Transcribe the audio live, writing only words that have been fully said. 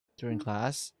during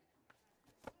class.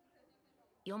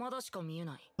 Bro,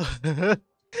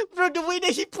 the way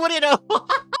that he put it up!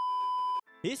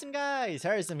 Listen guys,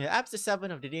 Harissm here. Episode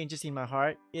 7 of The Dangers in My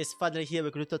Heart is finally here.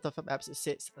 We grew out from episode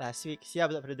 6 last week. So yeah,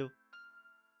 without further ado,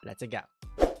 let's go.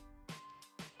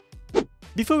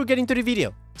 Before we get into the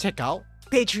video, check out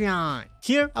Patreon.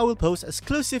 Here, I will post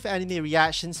exclusive anime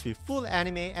reactions with full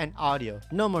anime and audio.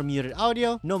 No more muted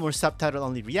audio, no more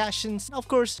subtitle-only reactions, and of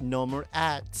course, no more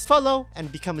ads. Follow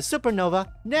and become a supernova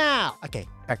now! Okay,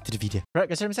 back to the video. Right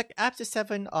guys, I'm back episode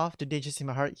 7 of The Dangers in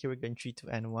My Heart. Here we're going 3, 2,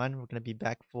 and 1. We're gonna be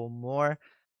back for more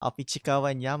of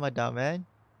Ichikawa and Yamada,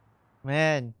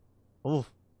 man. Oh,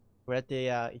 we're at the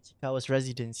Ichikawa's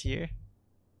residence here.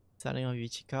 Starting off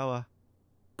Ichikawa.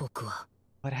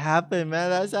 What happened, man?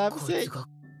 That's opposite.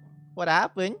 What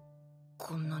happened?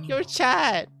 Your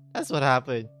chat. That's what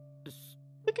happened.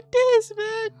 Look at this,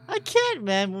 man. I can't,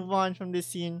 man, move on from this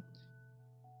scene.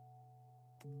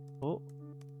 Oh,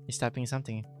 he's typing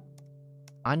something.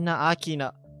 Anna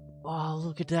Akina. Oh,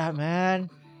 look at that,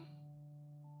 man.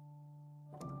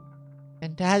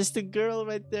 And that's the girl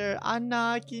right there.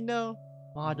 Anna Akino.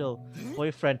 Model.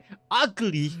 Boyfriend.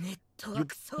 Ugly.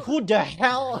 Who the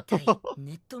hell?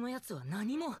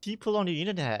 People on the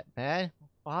internet, man.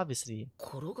 Obviously.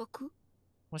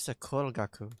 What's a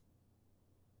Korogaku?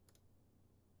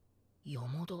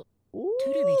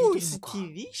 Ooh, it's a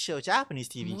TV show, Japanese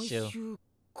TV show.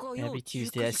 Every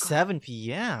Tuesday at 7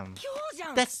 p.m.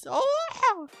 That's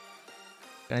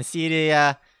gonna see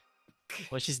the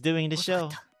what she's doing in the show.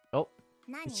 Oh,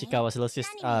 Ichikawa's little sis,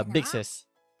 big sis.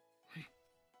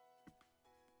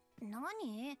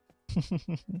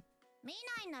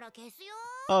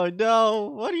 Oh no,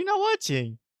 what are you not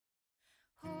watching?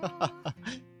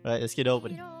 Right, let's get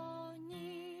open.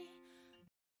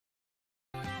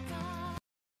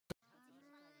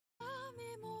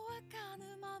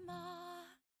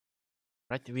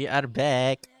 Right, we are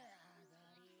back.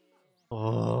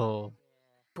 Oh,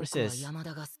 what's this?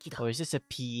 Oh, is this a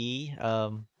PE?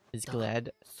 Physical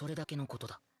ed?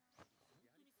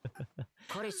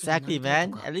 Exactly,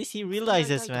 man. At least he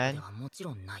realizes, man.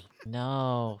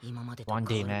 No. One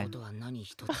day, man.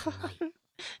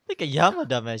 Look at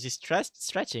Yamada, man. She's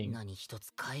stretching.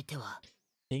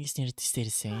 Things need to stay the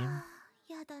same.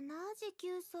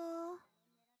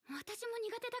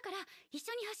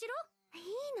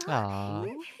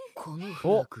 Aww.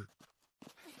 Oh.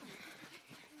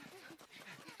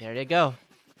 There you go.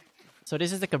 So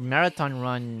this is like a marathon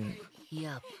run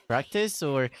practice,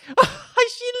 or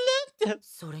she left him.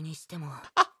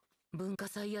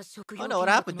 Oh no, what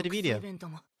happened to the video?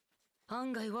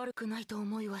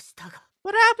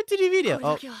 What happened to the video?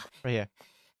 Oh, right here.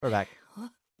 We're back.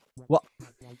 What?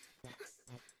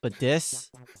 But this?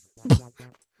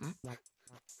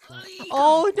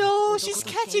 Oh no, she's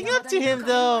catching up to him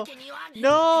though.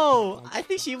 No, I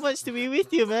think she wants to be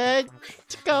with you, man.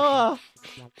 Chikawa.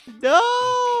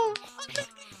 No.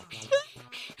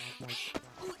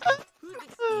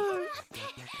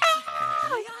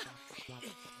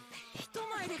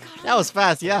 That was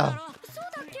fast, yeah.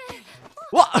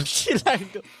 What? She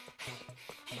let go.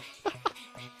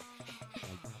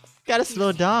 Gotta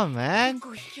slow down, man.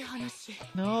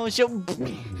 No, she.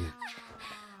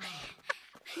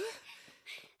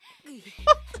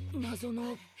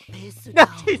 No,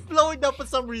 she's slowing down for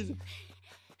some reason.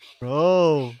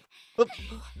 Bro. No,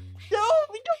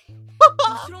 we don't.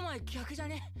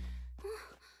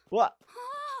 What?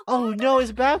 Oh no,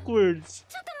 it's backwards.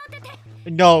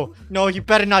 No, no, you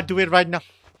better not do it right now.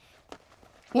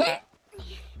 What?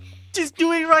 She's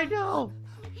doing it right now.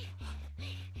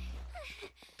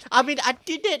 I mean, I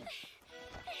did it.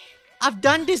 I've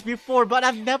done this before, but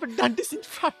I've never done this in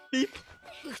front of people.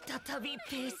 Gotta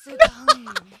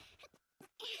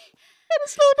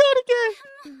slow down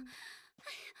again.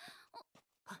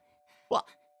 What?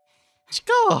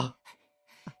 Chico.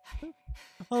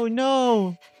 Oh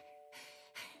no.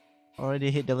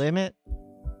 Already hit the limit.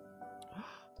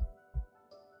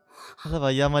 I love how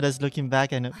Yamada's looking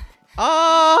back and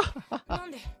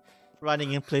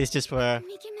running in place just for her.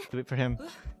 Do it for him.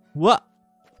 What?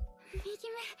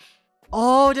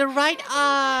 Oh, the right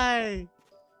eye.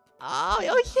 Oh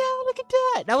yeah, look at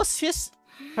that. That was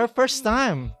her first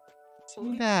time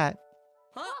seeing that.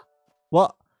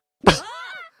 What? Where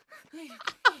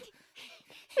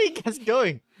are you guys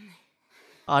going?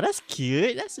 Oh, that's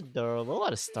cute. That's adorable.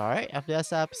 What a start after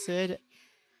this episode.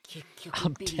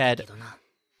 I'm dead.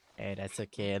 Hey, that's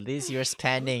okay. At least you're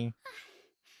spending.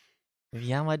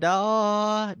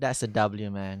 Yamada. That's a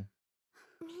W, man.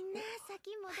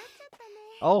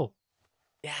 Oh.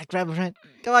 Yeah, grab a friend.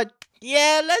 Come on.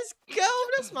 Yeah, let's go.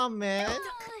 That's my man.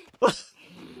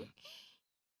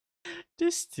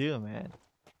 This too, man.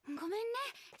 ごめんね、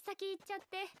先行っちゃっ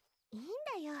て。いいんだ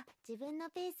よ、自分の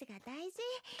ペースが大事。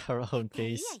 Her own い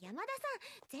や、 pace. 山田さん、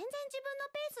全然自分の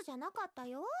ペースじゃなかった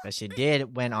よ。 But she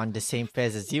did went on the same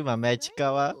pace as you, my man,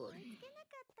 Chikawa.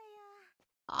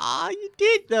 Ah, you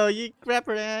did though. You grabbed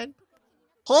her hand.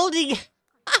 Holding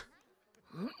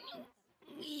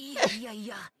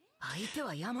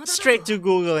straight to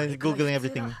Google and Googling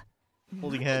everything.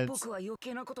 Holding hands.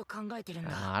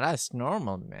 Ah, that's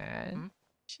normal, man.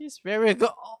 She's very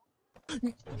good.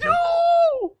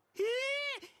 No!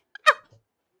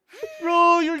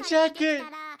 Bro, your jacket!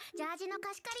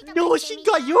 No, she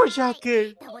got your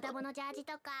jacket!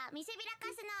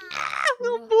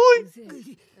 Oh boy!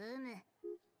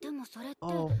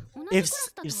 Oh, if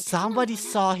somebody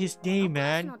saw his name,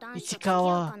 man,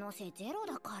 Ichikawa.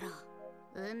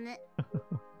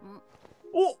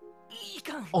 Oh!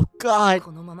 Oh god!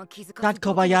 Not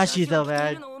Kobayashi though,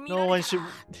 man. No one should...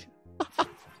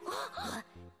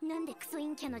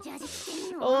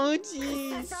 Oh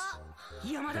jeez!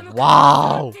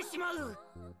 Wow!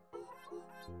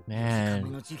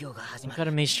 Man, you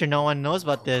gotta make sure no one knows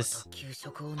about this.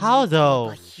 How though?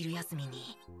 And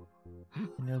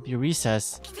it'll be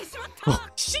recess. Oh,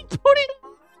 she put it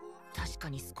on!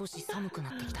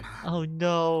 Oh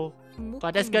no.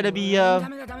 But that's gonna be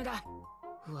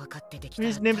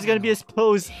his name is gonna be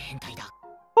exposed.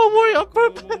 Oh worry on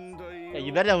purpose! Yeah,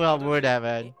 you better not wear that,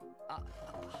 man.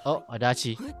 Oh,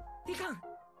 Adachi.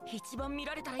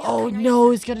 Oh no,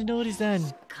 he's gonna notice then.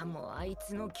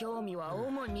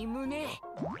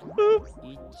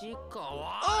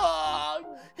 Oh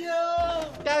no,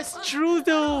 that's true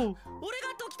though.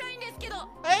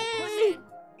 Hey!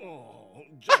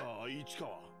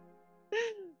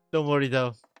 Don't worry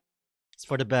though, it's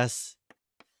for the best.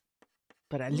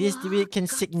 But at least we can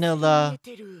signal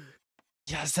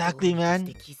yeah, exactly,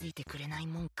 man.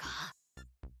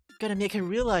 Gotta make her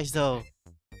realize though.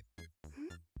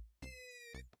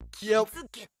 Yep.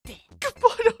 Come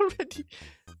on already.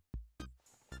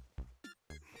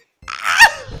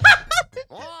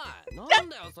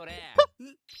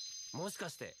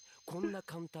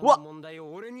 What?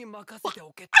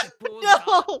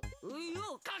 No!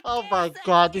 Oh my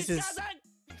god, this is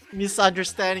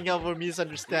misunderstanding over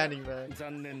misunderstanding, man.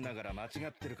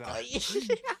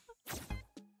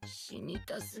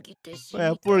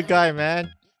 Yeah, poor guy,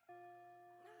 man.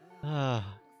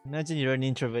 Imagine you're an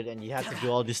introvert and you have to do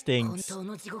all these things. Don't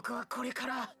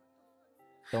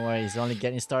worry, he's only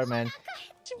getting started, man.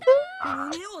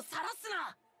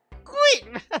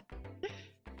 Quit, man!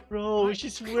 Bro,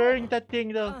 she's wearing that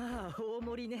thing though.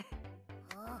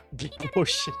 Big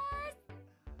portion.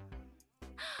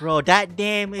 Bro, that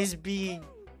name is being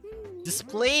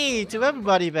displayed to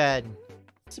everybody, man.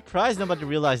 Surprised nobody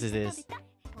realizes this.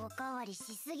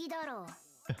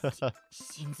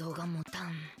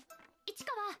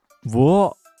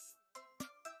 What?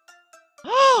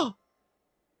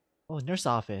 Oh, nurse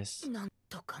office.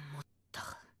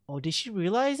 Oh, did she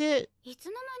realize it?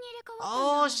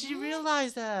 Oh, she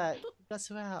realized that. That's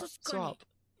swap.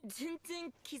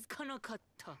 She's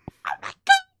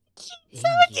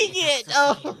sucking it.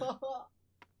 Oh.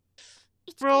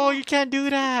 Bro, you can't do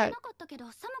that.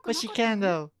 But she can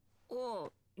though.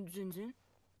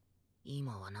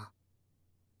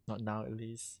 Not now, at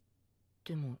least.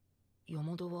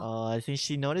 Oh, I think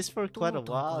she noticed for quite a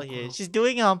while here. She's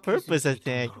doing it on purpose, I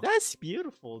think. That's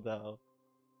beautiful, though.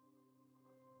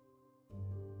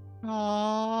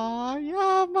 Oh,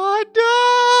 Yamada!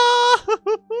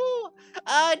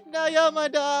 Anna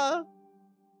Yamada!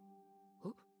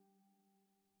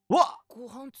 What?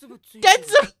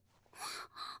 Densu!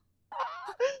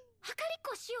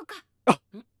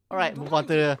 Alright, move on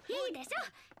to the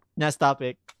next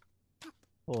topic.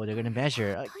 Oh, they're gonna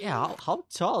measure. Yeah, how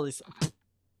tall is...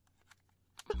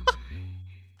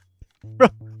 Bro,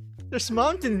 there's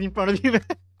mountains in front of you, man.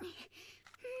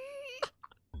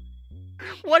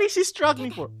 What is he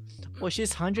struggling for? Oh,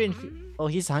 she's 150. Oh,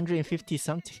 he's 150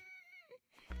 something.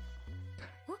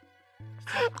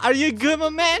 Are you good, my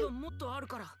man?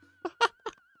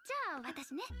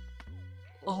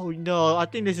 Oh no, I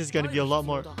think this is gonna be a lot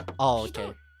more. Oh,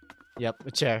 okay. Yep,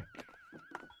 a chair.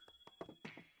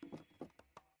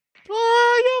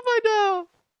 Oh, Yamada!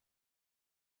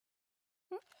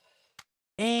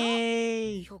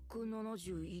 Hey!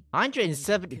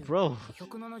 170, bro.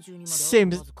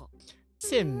 Same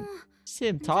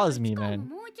tall as me,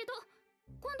 man.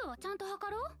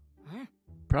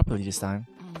 Properly this time.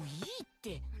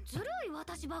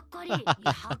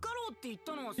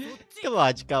 Come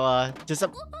on, Chikawa. Just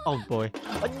a... Oh boy.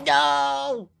 Oh,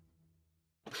 no!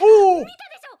 Ooh!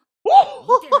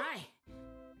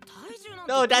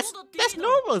 No, that's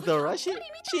normal though, right? She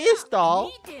is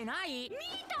tall.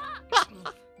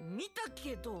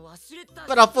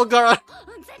 But I forgot.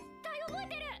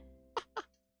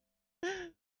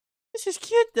 This is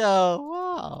cute though.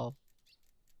 Wow.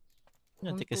 I'm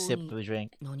gonna take a sip of a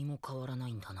drink.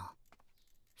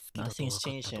 Nothing's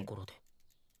changing.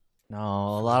 No,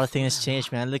 a lot of things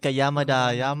changed, man. Look at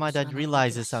Yamada. Yamada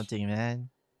realizes something, man.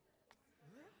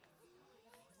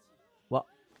 What?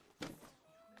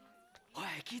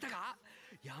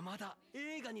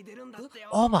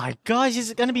 Oh my gosh,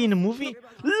 is it gonna be in the movie?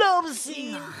 Love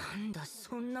scene!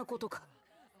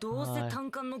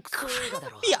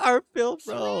 The art film,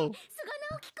 bro.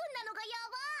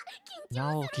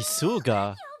 Naoki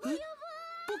Suga.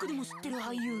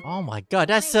 Oh my god,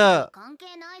 that's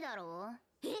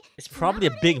it's probably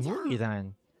a big movie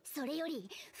then. I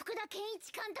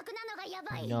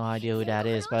have no idea who that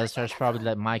is, but it's probably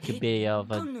like Michael Bay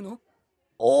of a...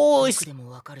 Oh, it's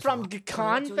from the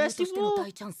Cannes Festival?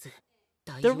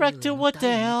 Director, what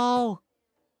the hell?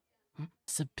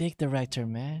 It's a big director,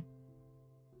 man.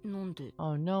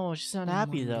 Oh no, she's not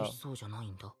happy though.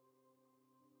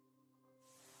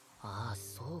 I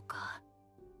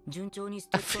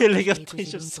feel like I'm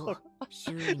thinking so. What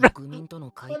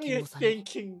are you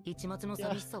thinking?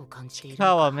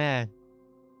 Oh man.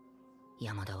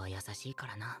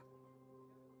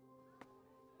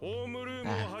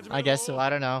 I guess so, I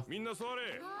don't know.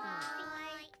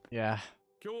 Yeah.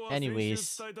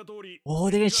 Anyways.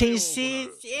 Oh, they're gonna change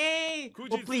seats! Yay!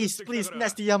 Oh, please, please,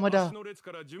 Nasty Yamada.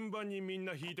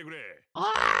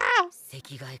 Ah!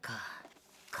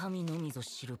 Only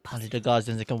the gods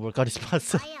that can work out his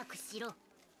puzzle.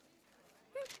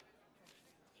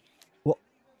 What?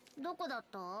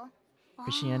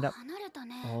 Where she end up?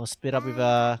 Oh, split up with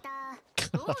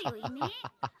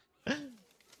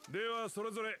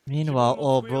Meanwhile,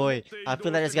 oh boy, I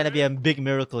feel like there's gonna be a big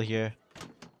miracle here.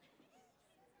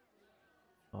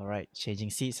 Alright, changing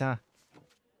seats, huh?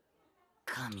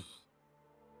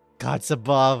 Gods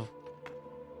above.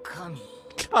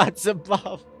 Gods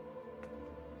above.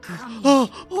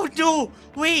 Oh no!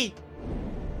 Wait!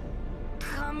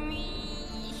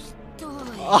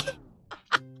 Oh.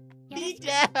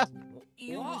 Damn!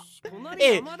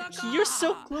 Hey, you're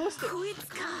so close to...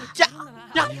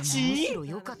 Yachi?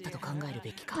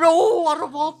 Bro, out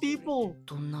of all people!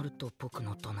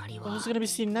 Who's gonna be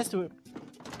sitting next to it?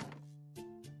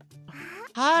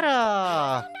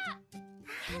 Hara!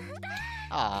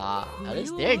 At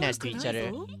least they're next to each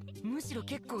other.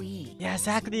 Yeah,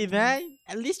 exactly, man.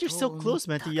 At least you're so close,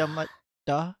 man, to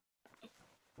Yamada.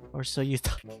 Or so you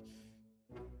thought.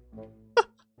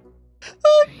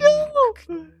 Oh no!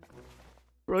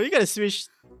 Bro, you gotta switch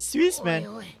seats,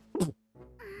 man.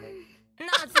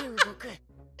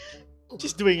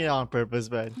 Just doing it on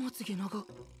purpose, man.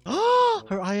 Oh,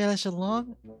 her eyelash are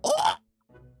long. Oh!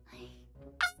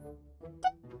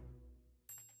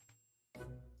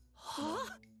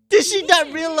 Did she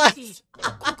not realize?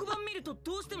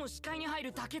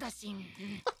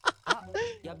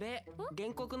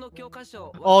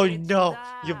 Oh no,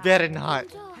 you better not.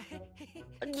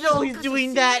 No, he's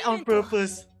doing that on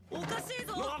purpose.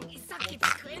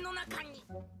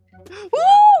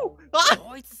 Woo!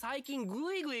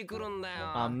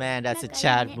 Oh man, that's a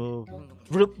Chad move.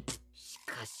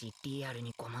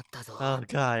 Oh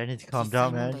god, I need to calm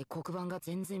down, man.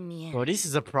 Bro, this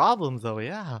is a problem though,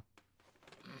 yeah.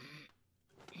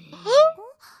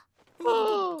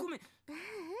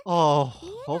 Oh,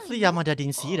 hopefully Yamada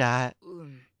didn't see that.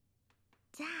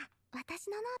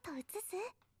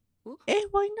 Hey,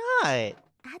 why not?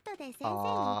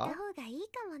 Aww.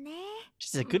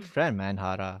 She's a good friend, man,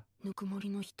 Hara.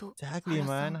 Exactly,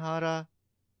 man, Hara.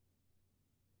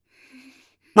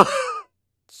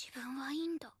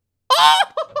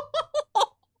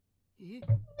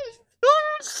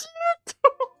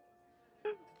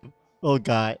 Oh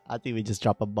god, I think we just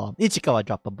dropped a bomb. Ichikawa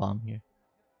dropped a bomb here.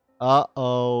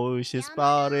 Uh-oh, she's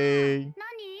spouting.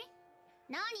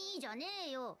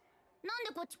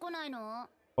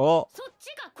 Oh.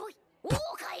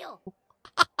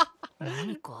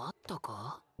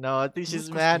 No, I think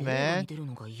she's mad, man.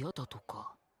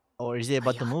 Or is it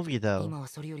about the movie, though?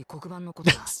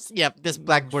 Yep, this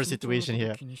blackboard situation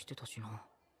here. You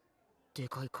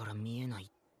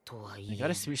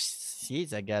gotta switch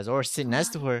seats, I guess, or sit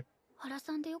next to her.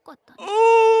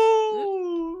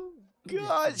 Oh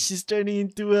god, she's turning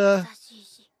into a...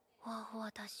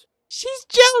 She's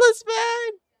jealous,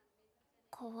 man!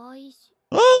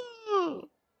 Oh!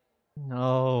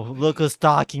 No, look who's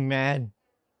talking, man.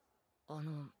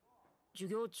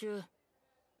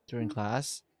 During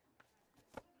class?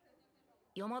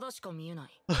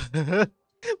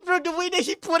 Bro, the way that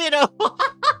he put it up.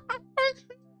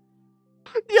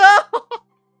 Yeah.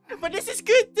 But this is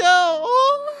good though.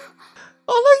 Oh,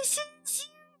 all I see is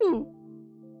you.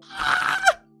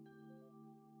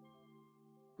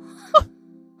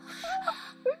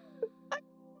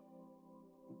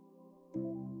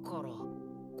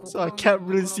 So I can't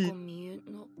really see.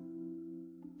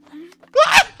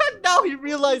 Now he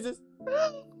realizes.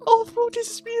 Oh, bro, this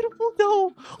is beautiful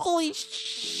though. Holy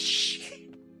shit.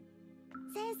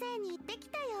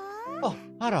 Oh,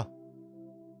 Hara.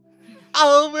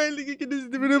 Oh man, look at this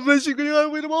different version going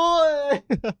on with the boy.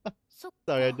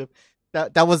 Sorry,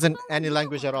 that wasn't any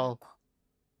language at all.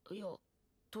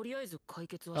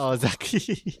 Oh,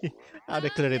 exactly. How to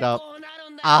clear it up.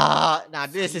 Nah,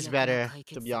 this is better,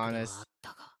 to be honest.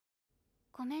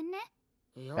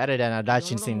 Better than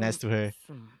Adachi sitting next to her.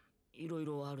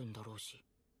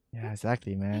 Yeah,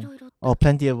 exactly, man. Oh,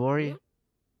 plenty of worry.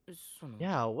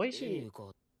 Yeah, why is she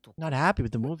not happy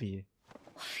with the movie?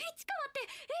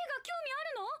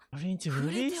 Are you into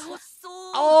movies?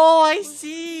 Oh, I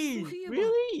see.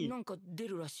 Really?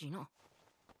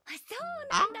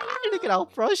 Look at how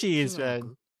pro she is,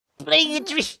 man. Playing a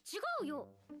tree.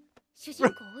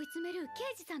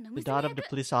 The daughter of the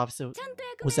police officer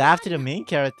was after the main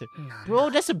character. Bro,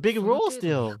 that's a big role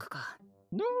still.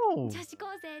 No.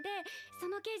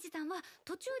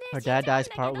 Her dad dies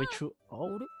partway through.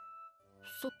 Oh.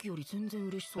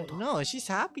 But no, she's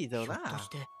happy though.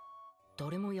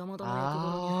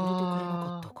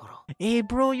 Hey,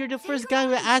 bro, you're the first guy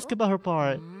who asked about her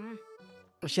part.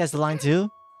 Oh, she has the line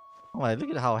too? Oh, look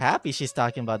at how happy she's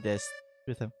talking about this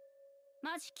with him.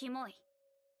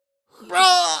 Bro!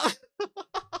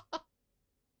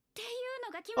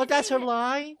 Oh, that's her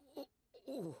line?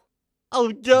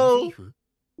 Oh, no!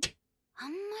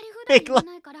 Fake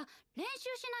line.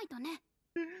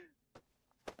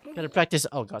 Gotta practice.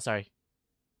 Oh, God, sorry.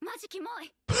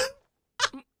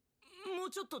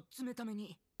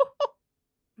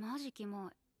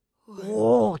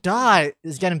 Oh, God,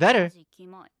 it's getting better.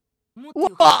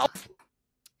 Whoa!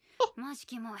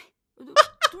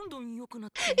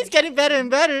 It's getting better and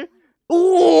better.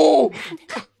 Oh!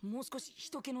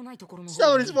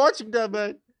 Someone is watching that,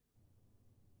 man.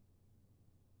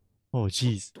 Oh,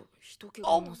 jeez.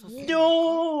 Oh,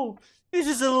 no! This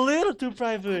is a little too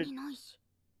private. Look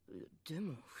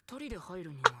how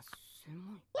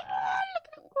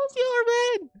close you are,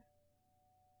 man.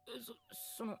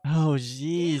 Oh,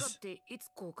 jeez.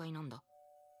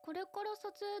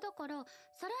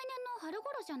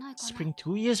 Spring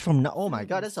 2 years from now. Oh my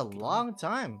god, that's a long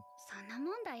time.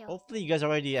 Hopefully you guys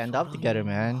already end up together,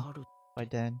 man. By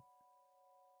then.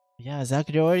 Yeah,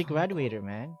 Zakura already graduated,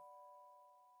 man.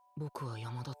 Oh,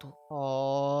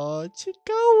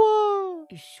 Chikawa.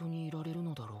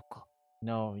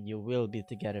 No, you will be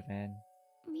together, man.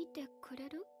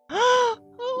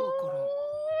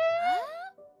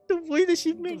 The way that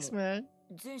she makes, man.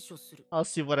 I'll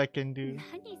see what I can do.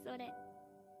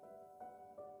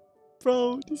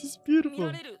 Bro, this is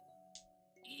beautiful.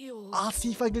 I'll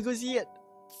see if I can go see it.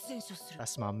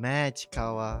 That's my man,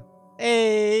 Chikawa.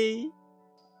 Hey.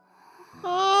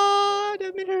 Oh,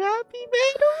 that made her happy,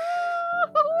 man.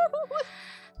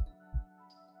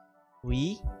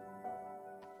 We?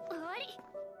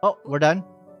 Oh, we're done.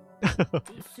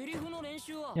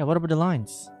 Yeah, what about the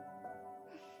lines?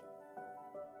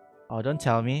 Oh, don't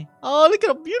tell me. Oh, look at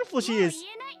how beautiful she is.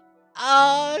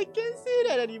 Oh, I can't say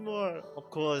that anymore. Of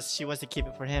course, she wants to keep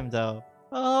it for him, though.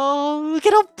 Oh, look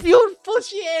at how beautiful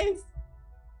she is.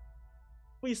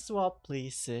 We swap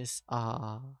places.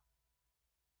 Ah.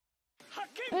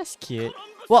 That's cute.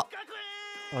 What?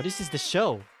 Oh, this is the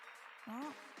show.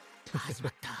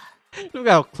 Look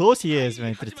how close he is,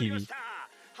 man, to the TV.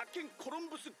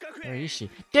 Where is she?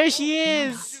 There she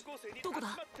is!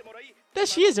 There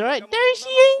she is, alright? There she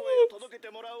is!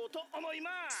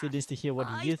 Students to hear what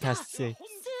the youth has to say.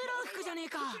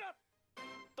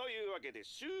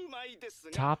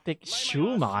 Topic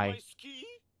Shumai.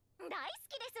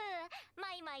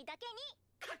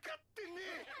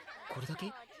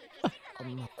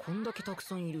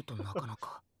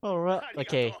 Alright,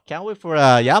 okay. Can't wait for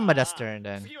Yamada's turn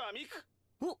then.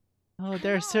 Oh,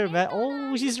 there's her, man.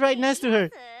 Oh, she's right next to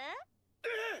her.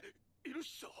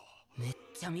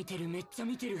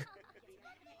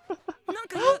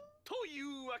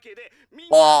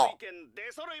 Oh.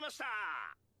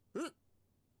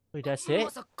 Wait, that's it?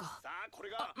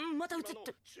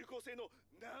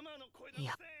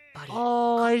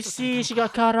 Oh, I see. She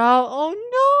got cut out. Oh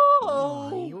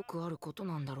no!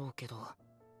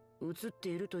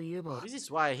 This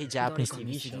is why I hate Japanese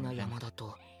TV shows.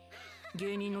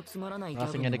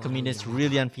 Laughing at the comedian is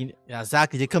really unfunny. Yeah,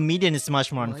 exactly. The comedian is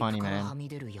much more unfunny, man.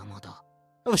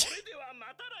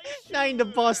 Not the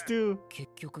boss too.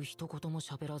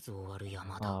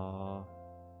 Aww.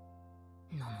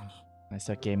 That's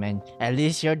okay, man. At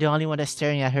least you're the only one that's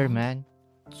staring at her, man.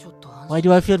 Why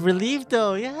do I feel relieved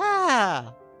though?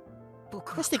 Yeah.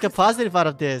 Let's take a positive out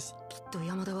of this.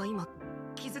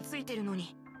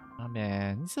 Oh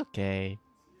man, it's okay.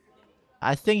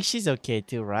 I think she's okay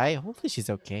too, right? Hopefully she's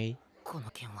okay.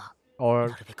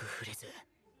 Or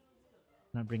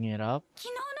not bringing it up.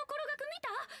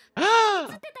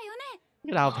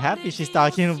 Look at how happy she's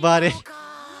talking about it.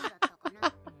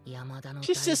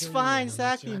 She's just fine,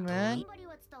 exactly, man.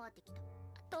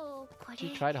 She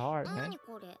tried hard, man.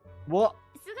 What?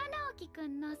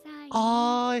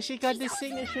 Oh, she got the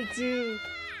signature too.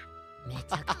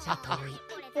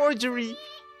 Forgery.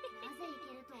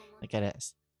 Look at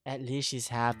this. At least she's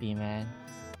happy, man.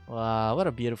 Wow, what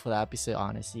a beautiful episode,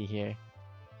 honestly, here.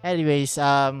 Anyways,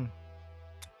 so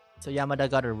Yamada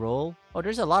got a role. Oh,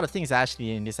 there's a lot of things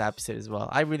actually in this episode as well.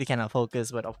 I really cannot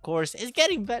focus, but of course, it's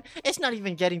getting better. It's not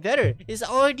even getting better. It's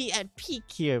already at peak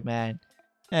here, man.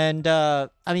 And I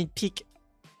mean, peak,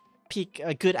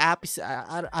 a good episode.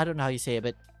 I don't know how you say it,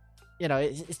 but you know,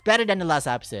 it's better than the last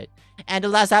episode. And the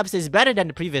last episode is better than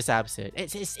the previous episode.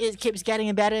 It keeps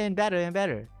getting better and better and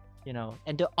better. You know,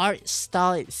 and the art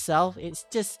style itself, it's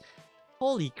just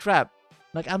holy crap.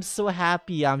 Like, I'm so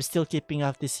happy I'm still keeping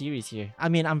up this series here. I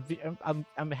mean,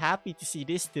 I'm happy to see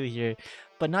this too here,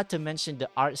 but not to mention the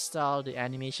art style, the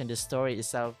animation, the story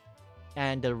itself,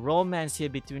 and the romance here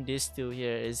between these two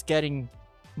here is getting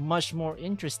much more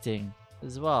interesting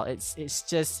as well. It's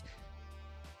just,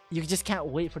 you just can't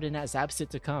wait for the next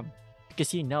episode to come,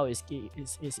 because you know it's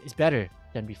better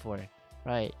than before,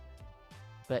 right?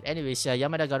 But anyways,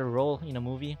 Yamada got a role in a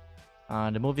movie.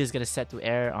 The movie is gonna set to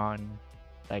air on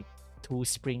like 2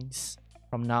 springs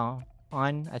from now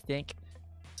on, I think.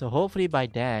 So hopefully by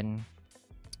then,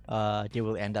 they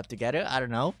will end up together. I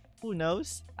don't know. Who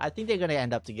knows? I think they're gonna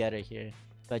end up together here.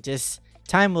 But just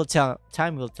time will tell.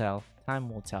 Time will tell. Time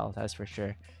will tell. That's for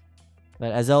sure.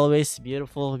 But as always,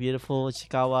 beautiful, beautiful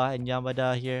Ichikawa and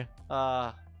Yamada here.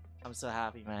 I'm so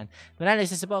happy, man. But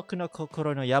anyways, it's about Kuno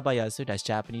Kokoro no Yabayasu. That's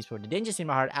Japanese for The Dangers in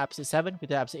My Heart, episode 7.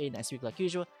 With the episode 8 next week, like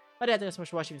usual. But yeah, thanks so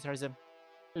much for watching. This is Harissm.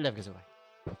 Love you guys. Bye.